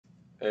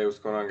Hey, what's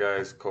going on,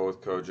 guys? Cole with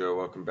Kojo,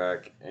 welcome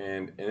back.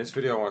 And in this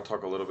video, I want to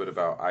talk a little bit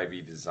about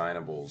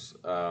IBDesignables.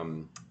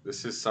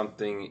 This is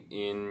something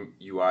in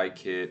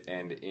UIKit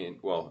and in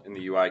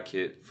the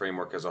UIKit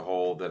framework as a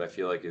whole that I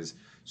feel like is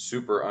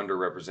super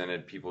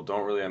underrepresented. People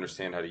don't really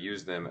understand how to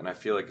use them, and I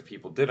feel like if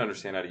people did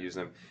understand how to use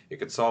them, it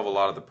could solve a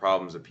lot of the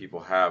problems that people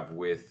have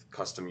with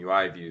custom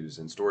UI views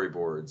and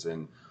storyboards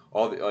and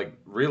all the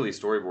really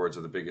storyboards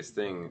are the biggest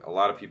thing. A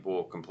lot of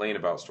people complain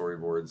about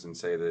storyboards and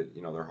say that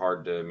they're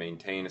hard to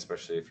maintain,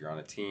 especially if you're on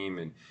a team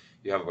and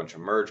you have a bunch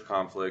of merge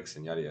conflicts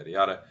and yada yada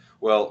yada.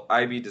 Well,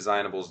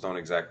 IBDesignables don't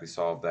exactly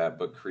solve that,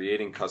 but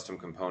creating custom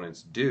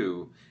components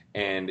do,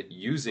 and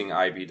using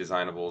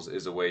IBDesignables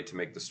is a way to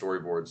make the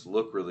storyboards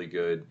look really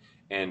good.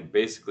 And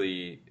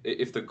basically,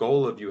 if the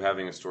goal of you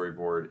having a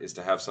storyboard is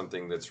to have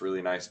something that's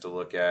really nice to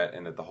look at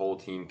and that the whole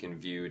team can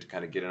view to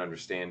kind of get an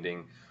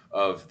understanding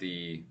of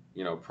the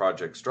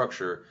project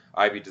structure,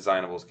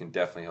 IBDesignables can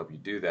definitely help you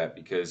do that,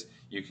 because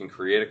you can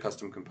create a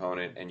custom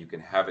component and you can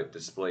have it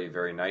display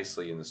very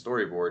nicely in the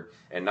storyboard.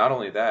 And not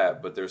only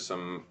that, but there's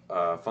some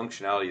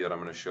functionality that I'm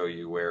going to show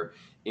you where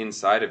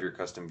inside of your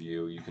custom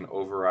view you can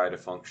override a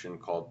function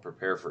called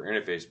prepare for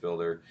interface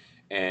builder,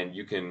 and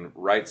you can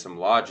write some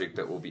logic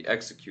that will be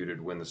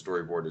executed when the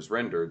storyboard is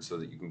rendered so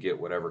that you can get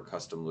whatever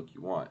custom look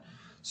you want.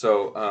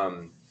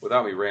 So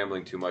without me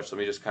rambling too much, let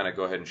me just kind of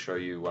go ahead and show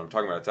you what I'm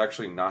talking about. It's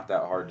actually not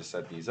that hard to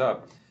set these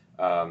up,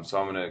 so I'm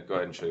going to go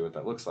ahead and show you what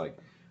that looks like.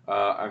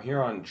 I'm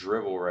here on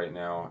Dribble right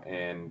now,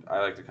 and I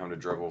like to come to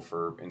Dribble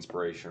for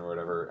inspiration or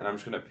whatever, and I'm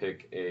just going to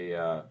pick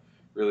a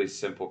really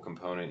simple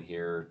component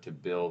here to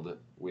build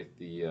with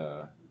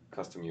the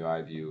custom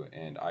UI view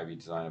and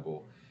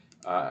IBDesignable.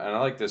 And I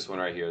like this one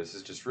right here. This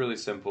is just really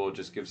simple. It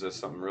just gives us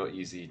something real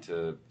easy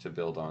to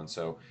build on.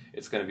 So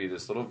it's going to be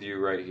this little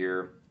view right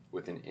here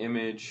with an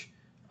image,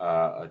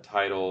 a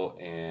title,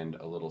 and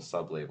a little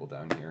sub-label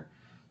down here.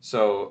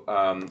 So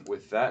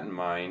with that in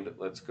mind,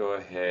 let's go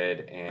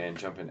ahead and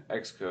jump in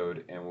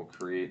Xcode, and we'll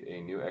create a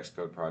new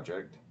Xcode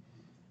project.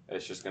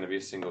 It's just going to be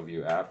a single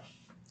view app.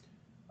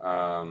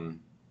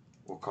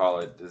 We'll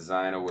call it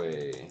Design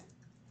Away.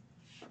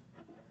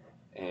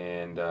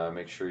 And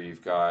make sure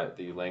you've got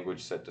the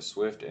language set to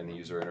Swift and the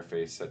user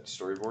interface set to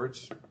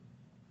storyboards.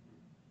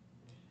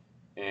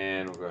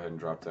 And we'll go ahead and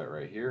drop that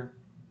right here.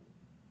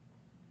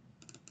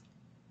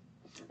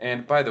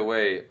 And by the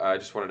way, I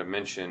just wanted to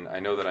mention, I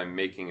know that I'm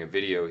making a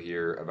video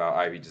here about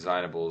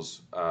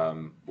IBDesignables,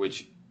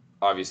 which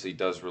obviously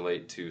does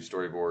relate to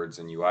storyboards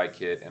and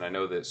UIKit, and I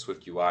know that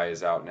Swift UI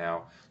is out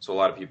now, so a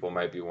lot of people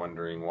might be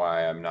wondering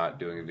why I'm not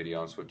doing a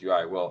video on Swift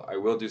UI. Well, I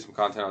will do some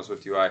content on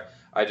Swift UI.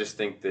 I just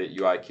think that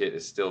UIKit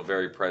is still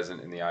very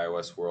present in the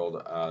iOS world.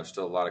 There's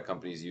still a lot of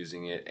companies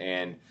using it,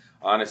 and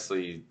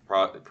honestly,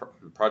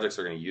 projects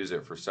are going to use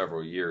it for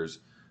several years.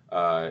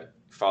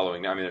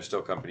 There's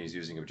still companies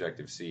using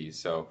Objective-C,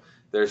 so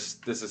this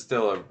is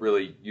still a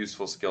really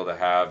useful skill to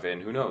have.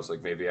 And who knows,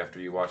 like maybe after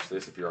you watch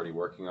this, if you're already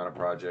working on a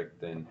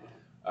project, then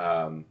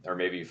or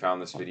maybe you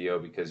found this video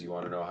because you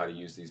want to know how to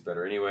use these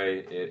better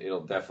anyway,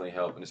 it'll definitely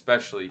help. And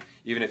especially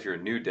even if you're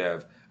a new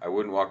dev, I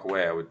wouldn't walk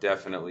away. I would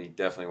definitely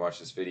watch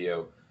this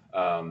video,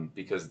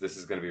 because this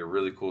is going to be a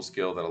really cool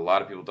skill that a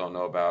lot of people don't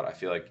know about. I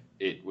feel like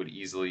it would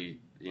easily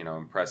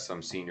impress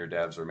some senior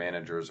devs or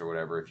managers or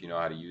whatever if you know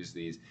how to use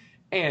these.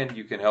 And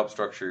you can help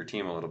structure your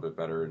team a little bit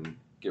better and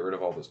get rid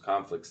of all those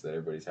conflicts that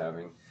everybody's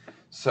having.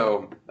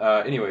 So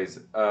anyways,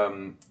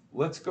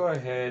 let's go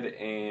ahead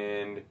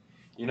and,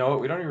 you know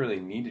what, we don't even really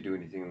need to do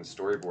anything in the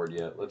storyboard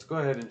yet. Let's go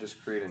ahead and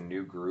just create a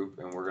new group,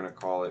 and we're going to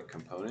call it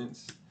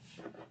components.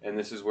 And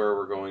this is where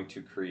we're going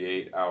to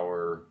create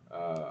our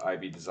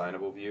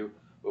IBDesignable view.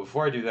 But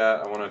before I do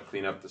that, I want to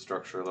clean up the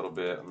structure a little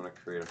bit. I'm going to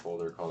create a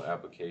folder called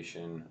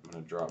application. I'm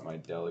going to drop my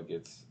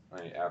delegates,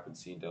 my app and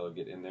scene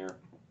delegate in there.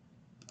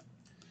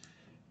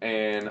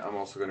 And I'm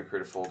also going to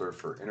create a folder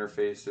for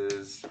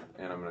interfaces,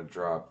 and I'm going to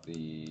drop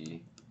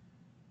the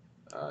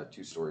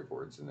 2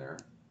 storyboards in there.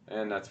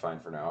 And that's fine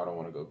for now. I don't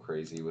want to go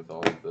crazy with all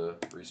of the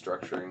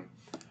restructuring.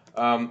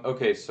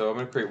 Okay, so I'm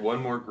going to create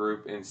one more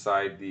group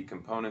inside the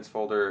components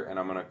folder, and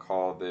I'm going to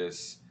call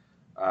this,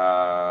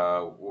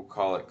 we'll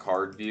call it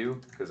card view,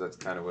 because that's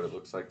kind of what it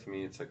looks like to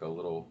me. It's like a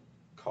little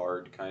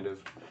card kind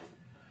of.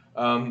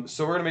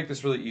 So we're going to make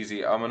this really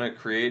easy. I'm going to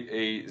create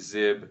a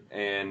Xib,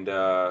 and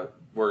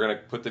we're going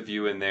to put the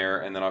view in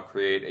there, and then I'll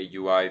create a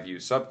Uiview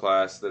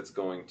subclass that's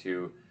going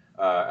to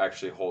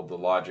actually hold the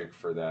logic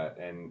for that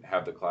and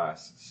have the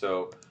class.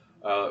 So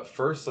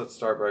first, let's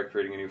start by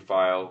creating a new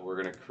file. We're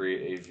going to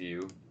create a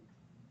view,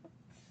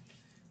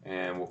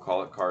 and we'll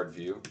call it card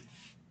view.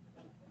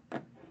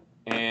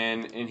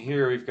 And in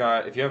here we've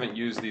got, if you haven't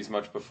used these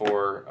much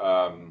before,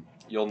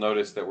 you'll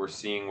notice that we're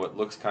seeing what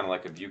looks kind of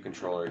like a view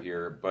controller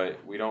here, but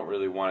we don't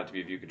really want it to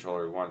be a view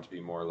controller. We want it to be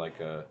more like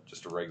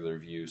just a regular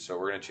view. So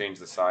we're going to change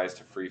the size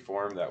to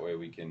freeform. That way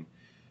we can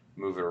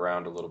move it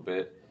around a little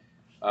bit.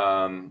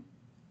 And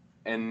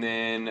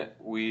then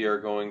we are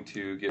going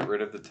to get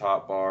rid of the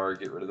top bar,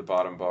 get rid of the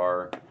bottom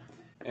bar,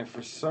 And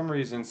for some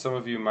reason, some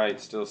of you might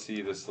still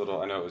see this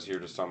little, I know it was here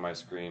just on my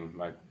screen,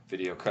 my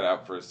video cut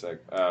out for a sec,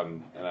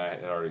 and I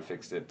had already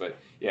fixed it, but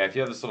yeah, if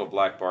you have this little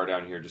black bar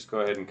down here, just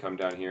go ahead and come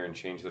down here and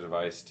change the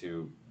device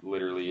to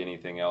literally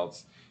anything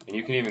else, and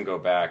you can even go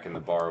back and the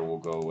bar will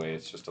go away.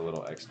 It's just a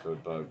little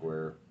Xcode bug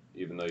where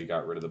even though you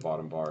got rid of the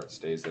bottom bar, it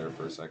stays there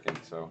for a second.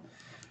 So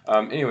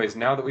anyways,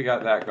 now that we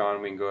got that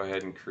gone, we can go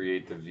ahead and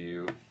create the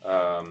view.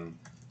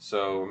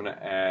 So I'm going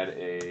to add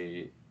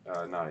a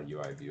not a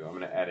UI view, I'm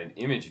going to add an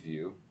image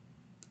view,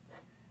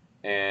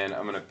 and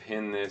I'm going to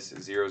pin this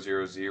 0,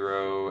 0,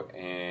 0,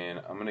 and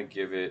I'm going to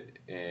give it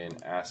an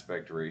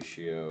aspect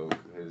ratio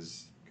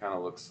because it kind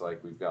of looks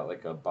like we've got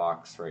like a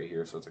box right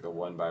here, so it's like a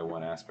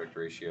 1:1 aspect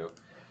ratio.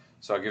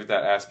 So I'll give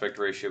that aspect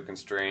ratio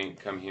constraint,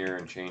 come here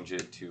and change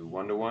it to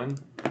 1:1.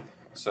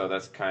 So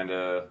that's kind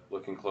of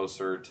looking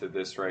closer to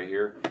this right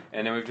here.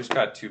 And then we've just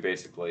got two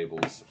basic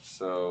labels.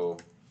 So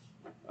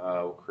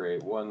we'll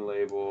create one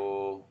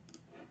label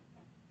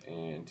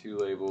and two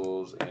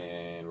labels,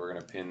 and we're going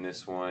to pin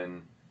this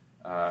one.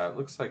 It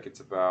looks like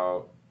it's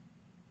about,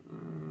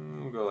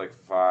 we'll go like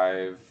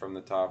 5 from the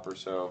top or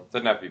so.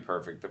 Doesn't have to be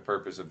perfect. The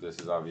purpose of this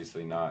is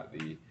obviously not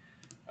the,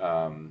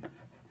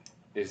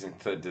 isn't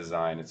the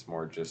design. It's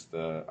more just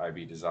the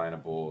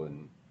IBDesignable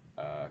and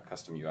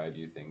custom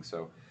Uiview thing.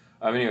 So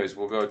anyways,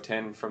 we'll go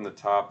 10 from the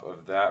top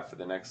of that for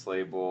the next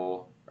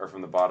label, or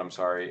from the bottom,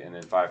 sorry, and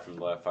then 5 from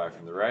the left, 5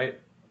 from the right.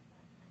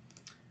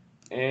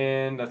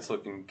 And that's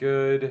looking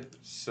good.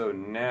 So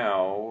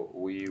now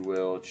we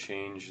will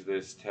change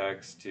this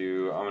text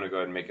to, I'm going to go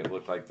ahead and make it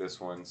look like this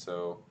one.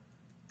 So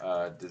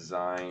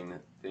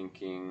design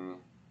thinking,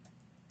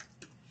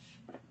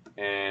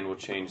 and we'll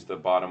change the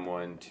bottom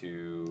one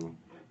to,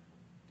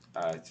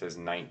 it says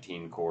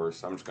 19 course.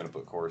 So I'm just going to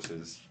put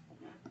courses.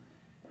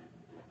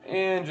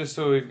 And just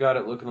so we've got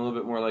it looking a little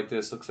bit more like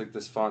this, looks like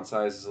this font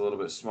size is a little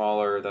bit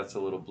smaller. That's a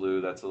little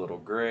blue, that's a little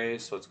gray.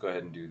 So let's go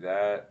ahead and do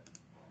that.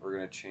 We're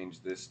going to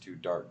change this to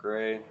dark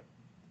gray.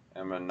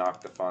 I'm going to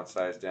knock the font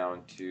size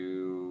down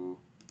to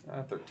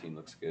 13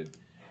 looks good.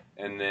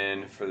 And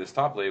then for this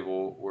top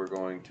label, we're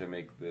going to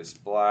make this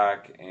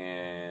black,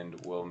 and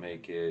we'll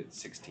make it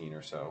 16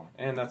 or so.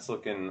 And that's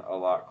looking a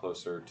lot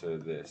closer to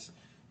this.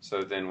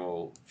 So then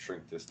we'll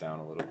shrink this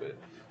down a little bit.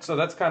 So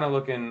that's kind of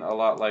looking a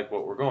lot like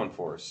what we're going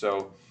for.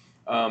 So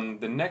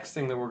the next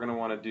thing that we're going to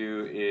want to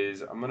do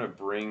is I'm going to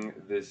bring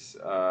this,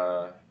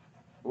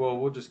 well,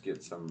 we'll just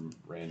get some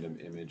random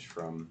image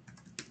from,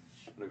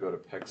 I'm going to go to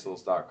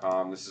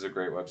pexels.com. This is a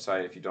great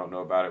website if you don't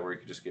know about it, where you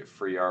can just get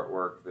free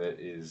artwork that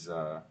is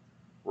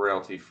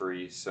royalty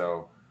free.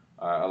 So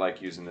I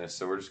like using this.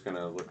 So we're just going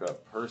to look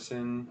up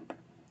person,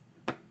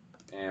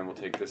 and we'll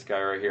take this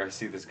guy right here. I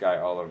see this guy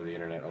all over the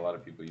internet. A lot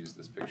of people use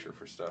this picture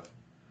for stuff.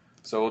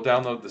 So we'll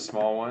download the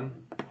small one,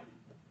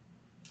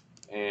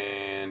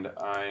 and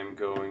I'm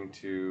going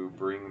to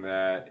bring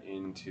that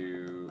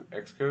into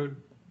Xcode.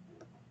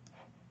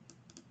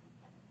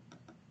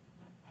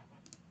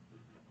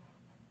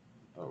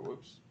 Oh,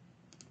 whoops.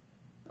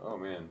 Oh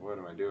man, what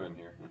am I doing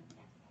here?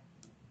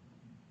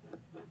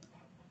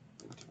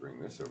 Need to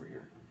bring this over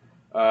here.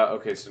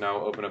 Okay, so now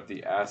we'll open up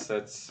the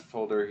assets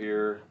folder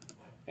here,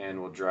 and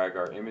we'll drag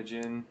our image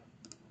in,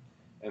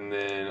 and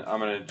then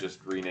I'm going to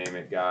just rename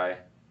it guy,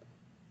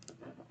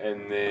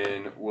 and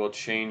then we'll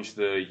change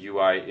the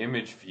UI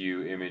image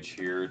view image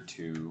here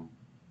to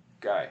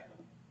guy.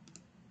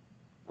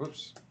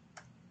 Whoops.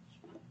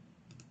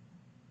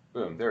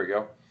 Boom, there we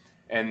go.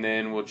 And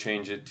then we'll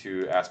change it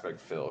to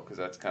aspect fill, because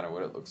that's kind of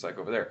what it looks like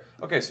over there.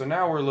 Okay, so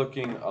now we're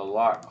looking a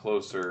lot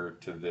closer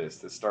to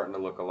this. It's starting to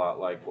look a lot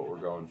like what we're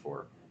going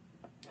for.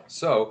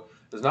 So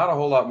there's not a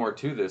whole lot more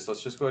to this.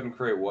 Let's just go ahead and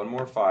create one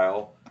more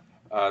file.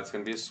 It's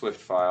going to be a Swift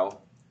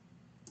file,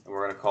 and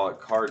we're going to call it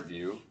card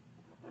view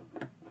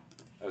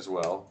as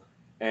well.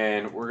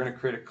 And we're going to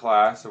create a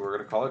class, and we're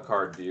going to call it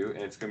card view,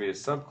 and it's going to be a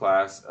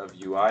subclass of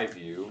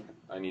Uiview.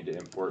 I need to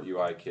import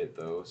UIKit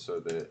though, so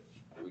that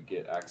we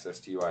get access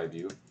to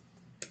Uiview.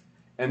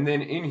 And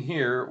then in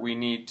here, we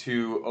need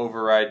to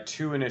override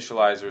two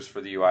initializers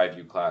for the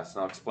Uiview class,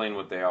 and I'll explain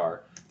what they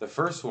are. The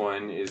first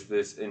one is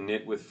this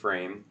init with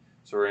frame.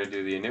 So we're going to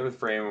do the init with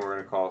frame, and we're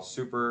going to call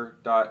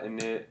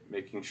super.init,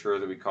 making sure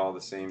that we call the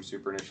same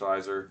super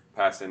initializer,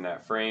 pass in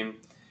that frame.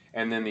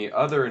 And then the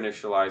other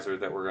initializer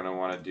that we're going to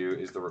want to do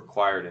is the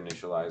required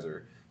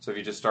initializer. So if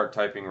you just start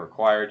typing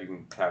required, you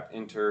can tap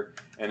enter,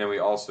 and then we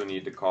also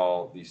need to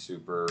call the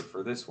super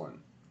for this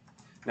one.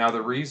 Now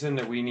the reason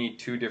that we need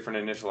two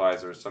different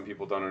initializers, some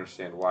people don't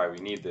understand why we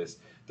need this.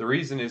 The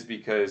reason is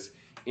because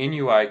in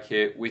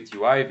UIKit with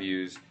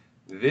Uiviews,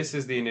 this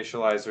is the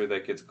initializer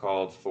that gets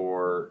called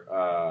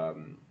for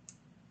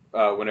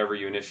whenever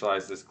you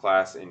initialize this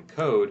class in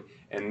code,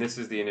 and this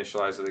is the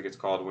initializer that gets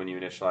called when you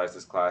initialize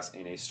this class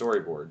in a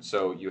storyboard.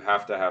 So you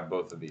have to have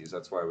both of these.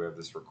 That's why we have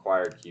this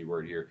required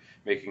keyword here,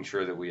 making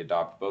sure that we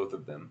adopt both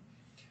of them.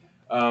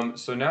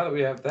 So now that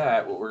we have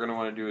that, what we're going to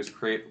want to do is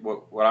create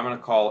what I'm going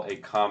to call a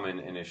common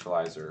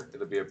initializer.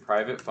 It'll be a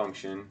private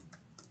function.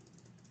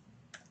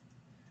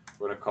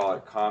 We're going to call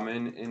it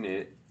common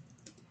init.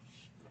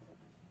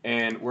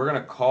 And we're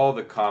going to call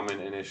the common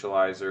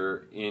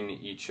initializer in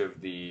each of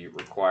the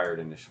required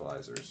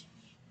initializers.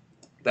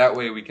 That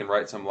way we can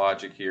write some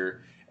logic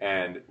here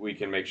and we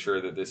can make sure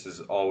that this is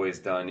always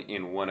done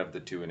in one of the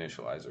two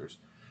initializers.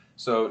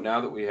 So now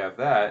that we have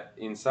that,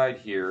 inside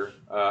here,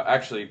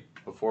 actually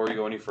before we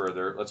go any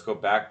further, let's go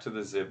back to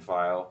the zip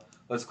file.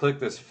 Let's click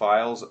this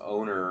files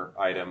owner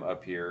item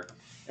up here,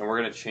 and we're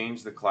going to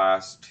change the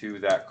class to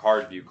that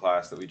card view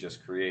class that we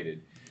just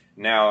created.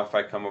 Now if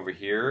I come over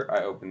here,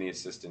 I open the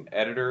assistant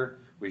editor,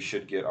 we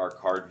should get our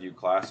card view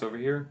class over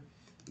here.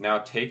 Now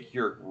take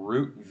your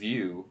root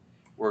view,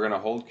 we're going to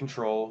hold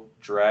control,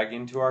 drag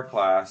into our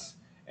class,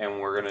 and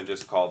we're going to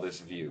just call this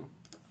view.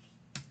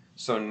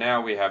 So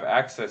now we have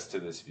access to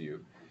this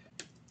view.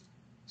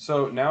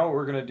 So now what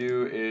we're going to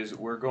do is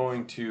we're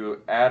going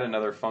to add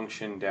another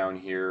function down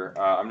here.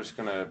 I'm just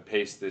going to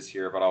paste this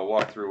here, but I'll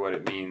walk through what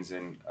it means,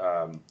 and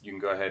you can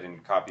go ahead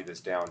and copy this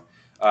down.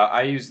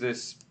 I use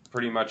this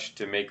pretty much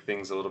to make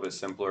things a little bit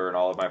simpler in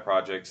all of my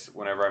projects.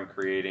 Whenever I'm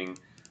creating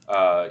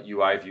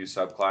Uiview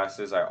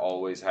subclasses, I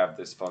always have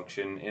this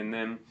function in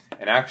them.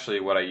 And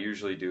actually what I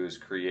usually do is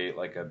create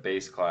like a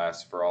base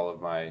class for all of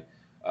my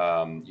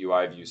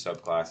Uiview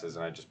subclasses,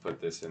 and I just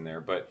put this in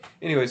there. But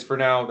anyways, for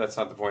now, that's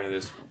not the point of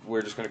this.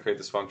 We're just going to create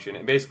this function.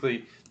 And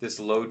basically, this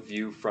load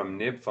view from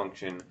nib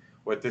function,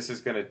 what this is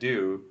going to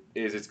do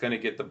is it's going to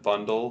get the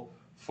bundle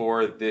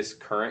for this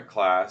current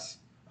class,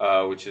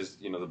 which is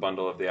the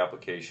bundle of the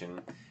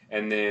application.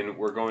 And then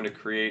we're going to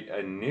create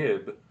a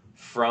nib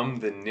from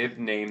the nib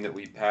name that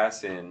we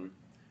pass in,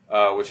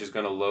 which is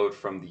going to load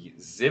from the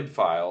zib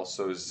file.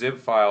 So zib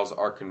files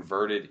are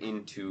converted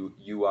into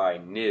UI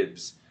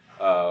nibs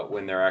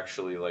when they're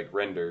actually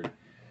rendered.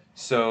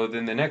 So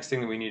then the next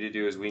thing that we need to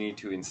do is we need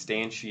to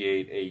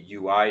instantiate a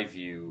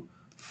Uiview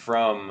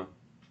from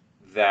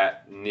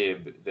that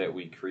nib that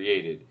we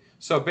created.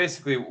 So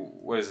basically,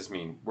 what does this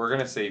mean? We're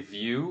going to say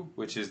view,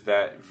 which is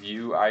that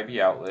view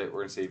IB outlet. We're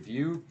going to say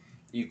view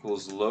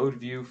equals load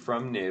view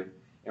from nib,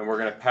 and we're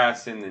going to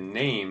pass in the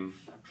name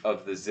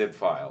of the zip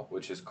file,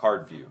 which is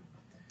card view.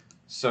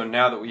 So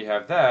now that we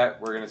have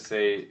that, we're going to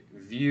say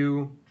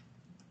view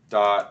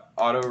dot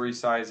auto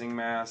resizing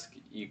mask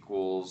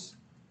equals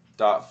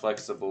dot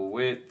flexible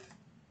width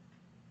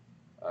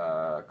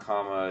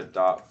comma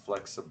dot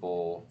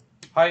flexible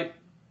height,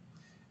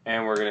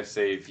 and we're going to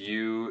say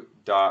view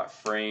dot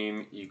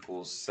frame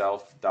equals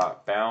self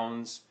dot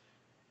bounds,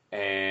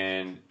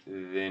 and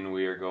then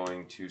we are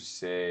going to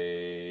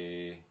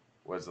say,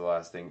 what's the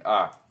last thing?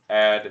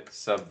 Add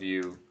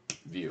subview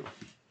view.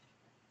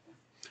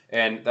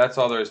 And that's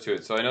all there is to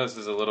it. So I know this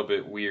is a little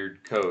bit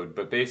weird code,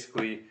 but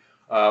basically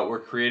we're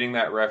creating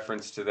that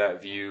reference to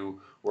that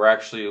view. We're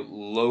actually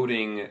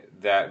loading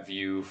that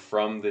view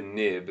from the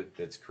nib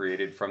that's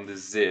created from the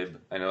zib.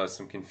 I know that's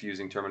some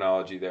confusing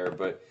terminology there,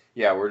 but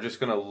yeah, we're just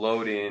going to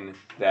load in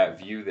that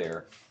view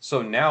there.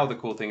 So now the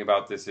cool thing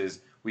about this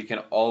is we can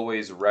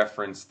always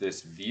reference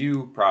this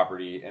view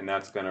property, and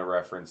that's going to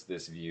reference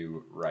this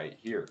view right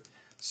here.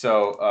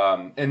 So,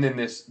 and then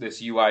this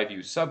Uiview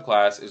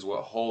subclass is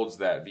what holds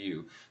that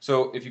view.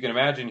 So if you can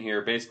imagine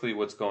here, basically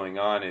what's going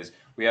on is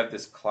we have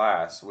this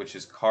class, which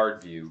is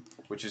card view,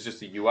 which is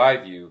just a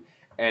Uiview,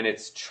 and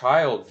its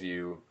child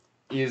view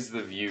is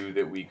the view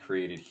that we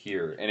created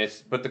here. And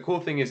but the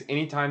cool thing is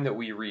anytime that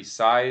we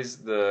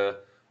resize the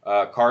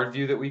card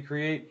view that we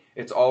create,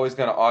 it's always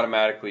going to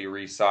automatically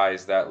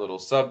resize that little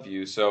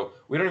subview. So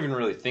we don't even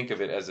really think of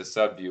it as a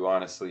subview,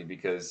 honestly,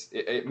 because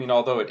I mean,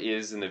 although it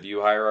is in the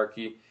view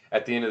hierarchy,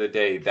 at the end of the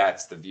day,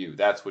 that's the view.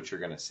 That's what you're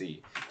going to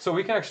see. So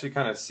we can actually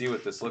kind of see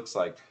what this looks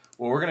like.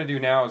 What we're going to do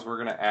now is we're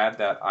going to add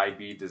that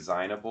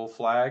IBDesignable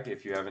flag.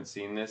 If you haven't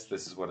seen this,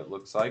 this is what it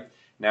looks like.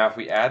 Now, if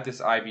we add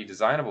this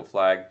IBDesignable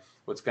flag,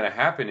 what's going to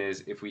happen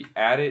is if we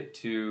add it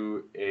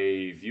to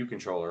a view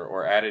controller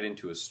or add it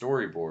into a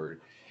storyboard,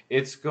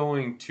 it's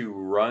going to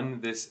run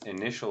this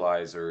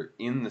initializer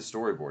in the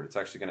storyboard. It's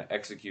actually going to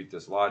execute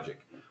this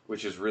logic,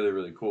 which is really,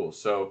 really cool.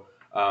 So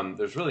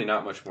there's really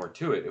not much more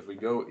to it. If we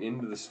go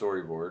into the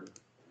storyboard,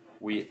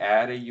 we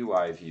add a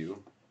Uiview.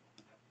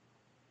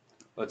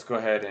 Let's go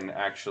ahead and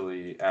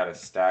actually add a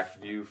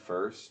stack view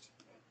first.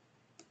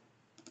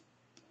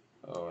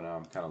 Oh, now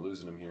I'm kind of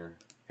losing them here.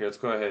 Here, let's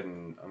go ahead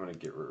and I'm going to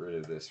get rid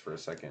of this for a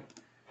second.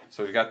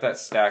 So we've got that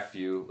stack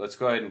view. Let's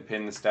go ahead and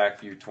pin the stack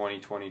view 20,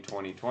 20,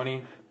 20,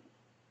 20.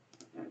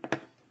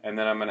 And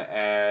then I'm going to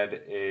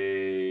add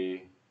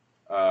a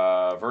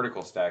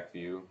vertical stack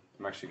view.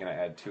 I'm actually going to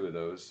add 2 of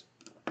those.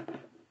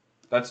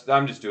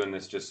 I'm just doing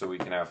this just so we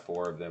can have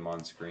 4 of them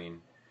on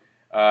screen.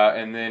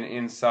 And then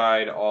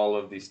inside all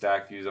of the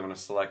stack views, I'm going to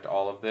select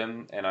all of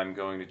them, and I'm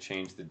going to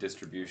change the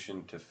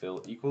distribution to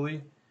fill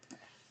equally.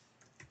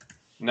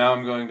 Now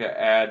I'm going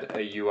to add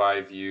a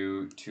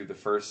Uiview to the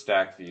first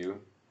stack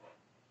view,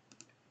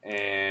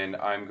 and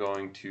I'm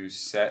going to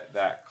set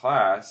that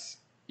class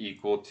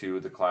equal to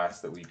the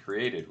class that we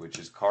created, which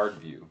is card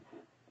view.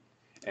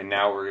 And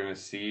now we're going to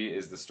see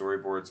is the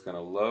storyboard's going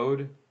to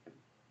load.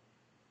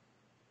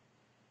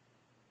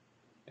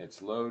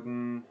 It's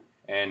loading,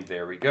 And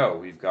there we go.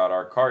 We've got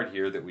our card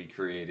here that we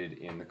created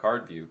in the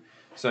card view.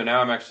 So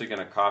now I'm actually going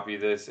to copy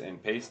this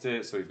and paste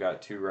it. So we've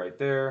got 2 right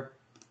there.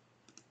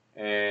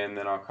 And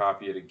then I'll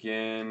copy it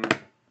again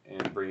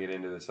and bring it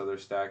into this other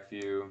stack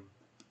view.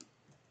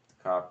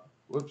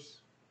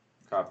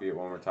 Copy it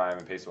one more time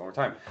and paste it one more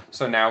time.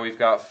 So now we've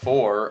got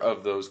 4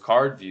 of those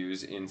card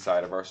views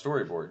inside of our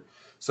storyboard.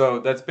 So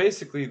that's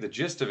basically the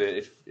gist of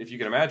it. If you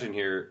can imagine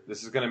here,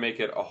 this is going to make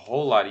it a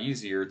whole lot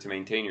easier to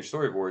maintain your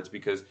storyboards,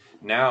 because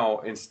now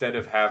instead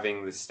of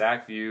having the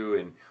stack view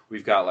and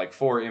we've got like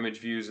 4 image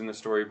views in the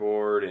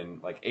storyboard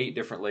and like 8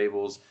 different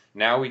labels,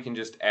 now we can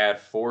just add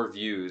 4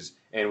 views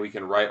and we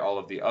can write all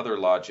of the other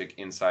logic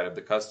inside of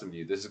the custom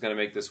view. This is going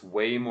to make this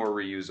way more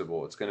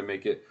reusable. It's going to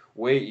make it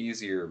way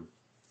easier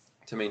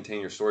to maintain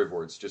your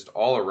storyboards. Just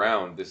all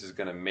around, this is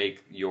going to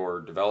make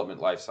your development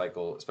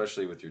lifecycle,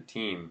 especially with your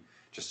team,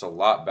 just a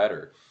lot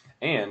better.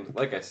 And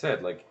like I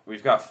said, like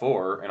we've got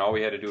 4 and all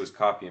we had to do was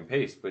copy and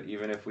paste, but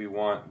even if we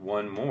want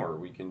 1 more,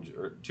 we can,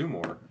 or 2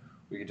 more,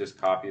 we can just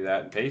copy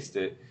that and paste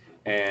it.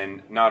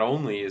 And not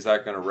only is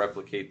that going to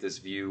replicate this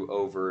view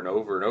over and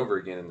over and over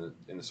again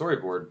in the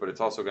storyboard, but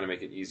it's also going to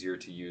make it easier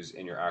to use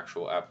in your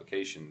actual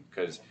application,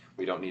 because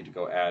we don't need to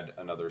go add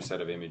another set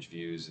of image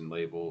views and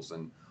labels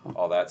and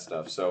all that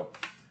stuff. So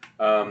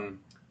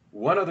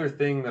one other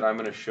thing that I'm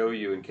going to show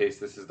you, in case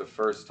this is the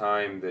first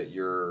time that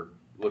you're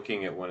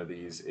looking at one of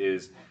these,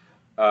 is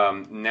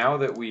now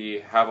that we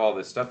have all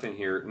this stuff in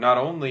here, not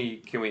only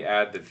can we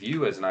add the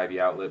view as an IB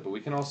outlet, but we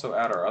can also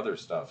add our other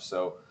stuff.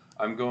 So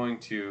I'm going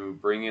to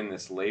bring in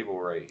this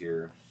label right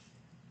here.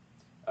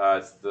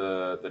 It's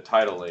the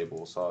title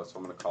label, so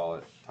I'm going to call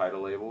it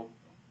title label.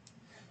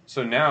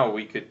 So now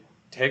we could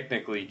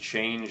technically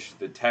change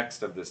the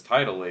text of this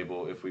title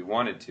label if we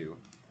wanted to,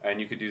 and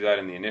you could do that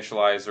in the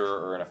initializer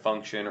or in a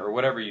function or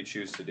whatever you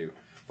choose to do.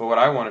 But what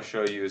I want to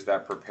show you is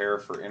that prepare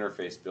for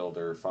interface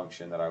builder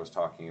function that I was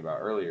talking about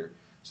earlier.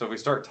 So if we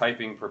start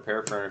typing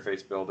prepare for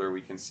interface builder,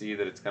 we can see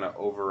that it's going to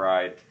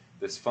override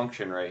this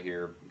function right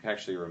here. We can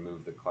actually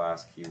remove the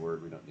class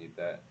keyword. We don't need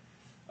that.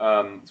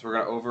 So we're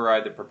going to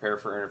override the prepare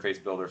for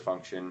interface builder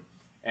function.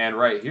 And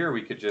right here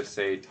we could just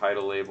say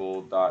title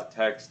label dot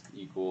text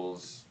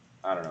equals,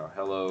 I don't know,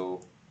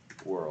 hello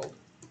world.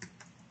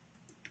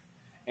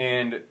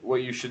 And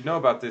what you should know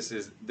about this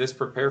is this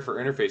prepare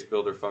for interface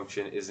builder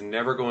function is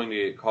never going to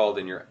get called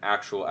in your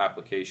actual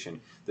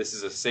application. This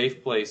is a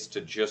safe place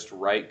to just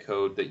write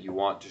code that you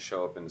want to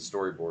show up in the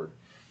storyboard.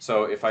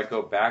 So if I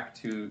go back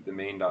to the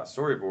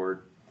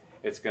main.storyboard,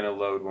 it's going to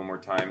load one more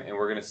time, and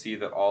we're going to see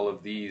that all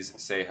of these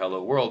say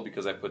hello world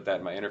because I put that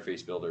in my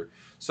interface builder.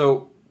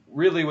 So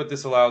really what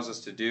this allows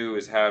us to do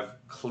is have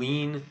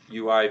clean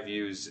UI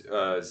views,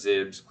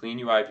 XIBs, clean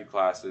UI view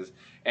classes,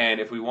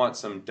 and if we want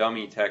some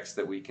dummy text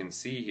that we can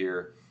see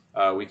here,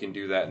 we can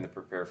do that in the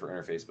prepare for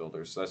interface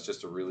builder. So that's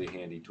just a really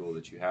handy tool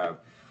that you have.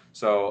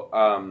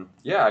 So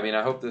yeah, I mean,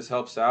 I hope this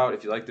helps out.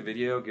 If you like the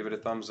video, give it a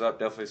thumbs up.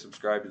 Definitely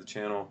subscribe to the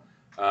channel.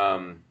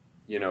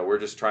 You know, we're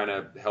just trying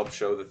to help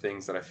show the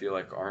things that I feel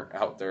like aren't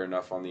out there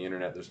enough on the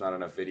internet. There's not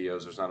enough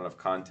videos. There's not enough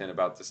content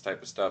about this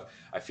type of stuff.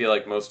 I feel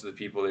like most of the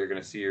people that you're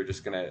going to see are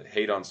just going to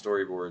hate on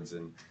storyboards.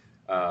 And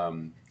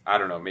I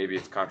don't know, maybe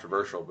it's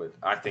controversial, but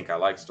I think I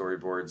like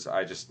storyboards.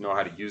 I just know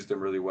how to use them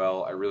really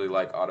well. I really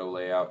like auto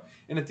layout.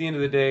 And at the end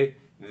of the day,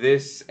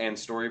 this and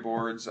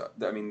storyboards,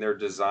 I mean, they're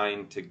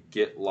designed to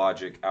get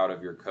logic out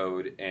of your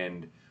code.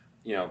 And,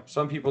 you know,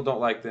 some people don't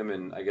like them,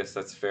 and I guess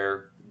that's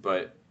fair.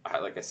 But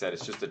like I said,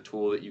 it's just a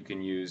tool that you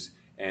can use,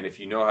 and if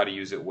you know how to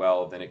use it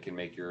well, then it can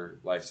make your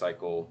life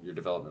cycle, your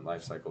development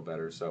life cycle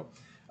better. So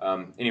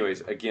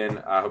anyways,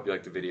 again, I hope you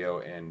liked the video,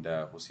 and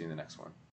we'll see you in the next one.